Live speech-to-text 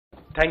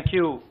Thank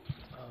you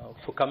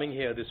for coming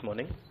here this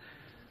morning.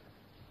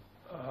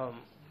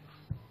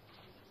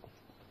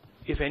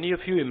 If any of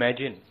you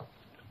imagine,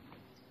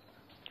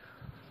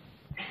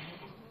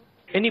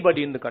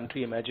 anybody in the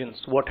country imagines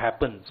what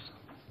happens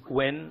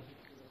when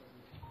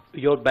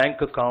your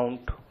bank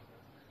account,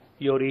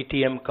 your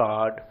ATM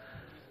card,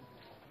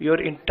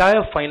 your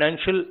entire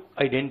financial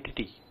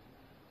identity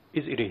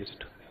is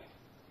erased,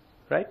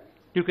 right?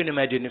 You can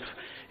imagine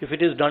if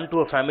it is done to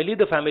a family,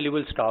 the family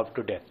will starve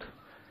to death.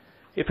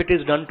 If it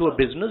is done to a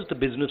business, the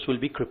business will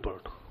be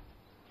crippled,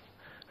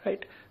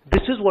 right?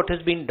 This is what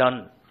has been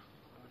done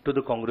to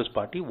the Congress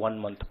party 1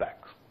 month back.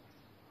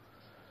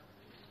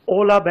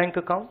 All our bank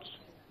accounts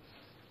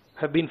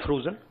have been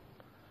frozen.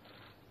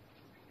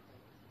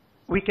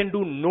 We can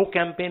do no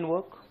campaign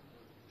work.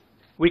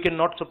 We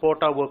cannot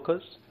support our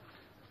workers.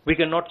 We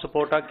cannot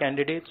support our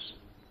candidates.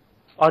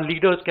 Our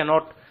leaders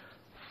cannot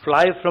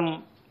fly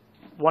from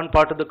one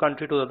part of the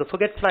country to the other.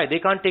 Forget fly. They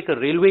can't take a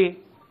railway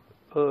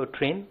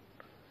train.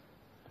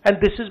 And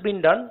this has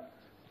been done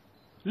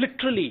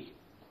literally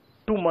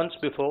 2 months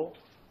before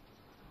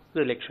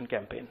the election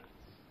campaign.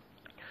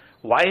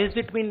 Why has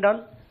it been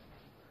done?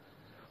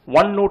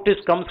 One notice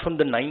comes from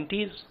the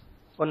 90s.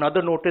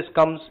 Another notice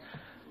comes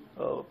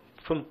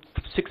from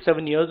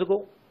 6-7 years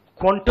ago.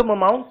 Quantum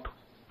amount,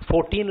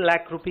 14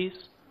 lakh rupees.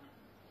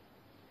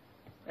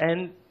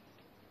 And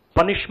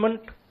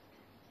punishment,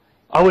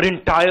 our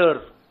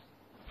entire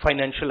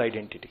financial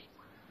identity.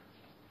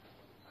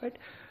 Right?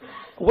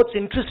 What's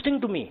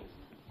interesting to me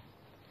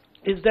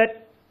is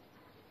that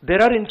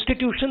there are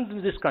institutions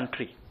in this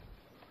country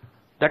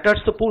that are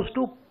supposed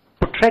to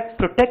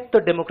protect the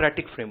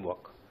democratic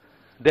framework.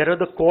 There are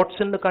the courts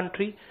in the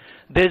country,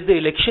 there's the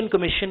election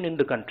commission in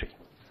the country,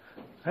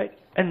 right?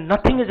 And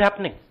nothing is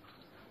happening.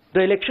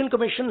 The election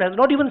commission has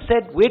not even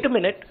said, wait a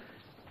minute,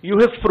 you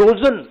have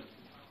frozen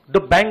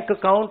the bank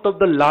account of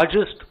the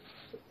largest,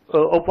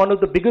 of one of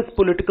the biggest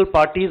political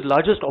parties,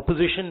 largest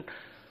opposition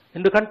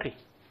in the country.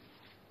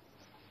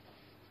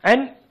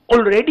 And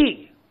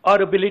already our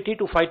ability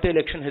to fight the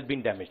election has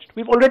been damaged.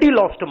 We've already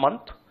lost a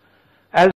month.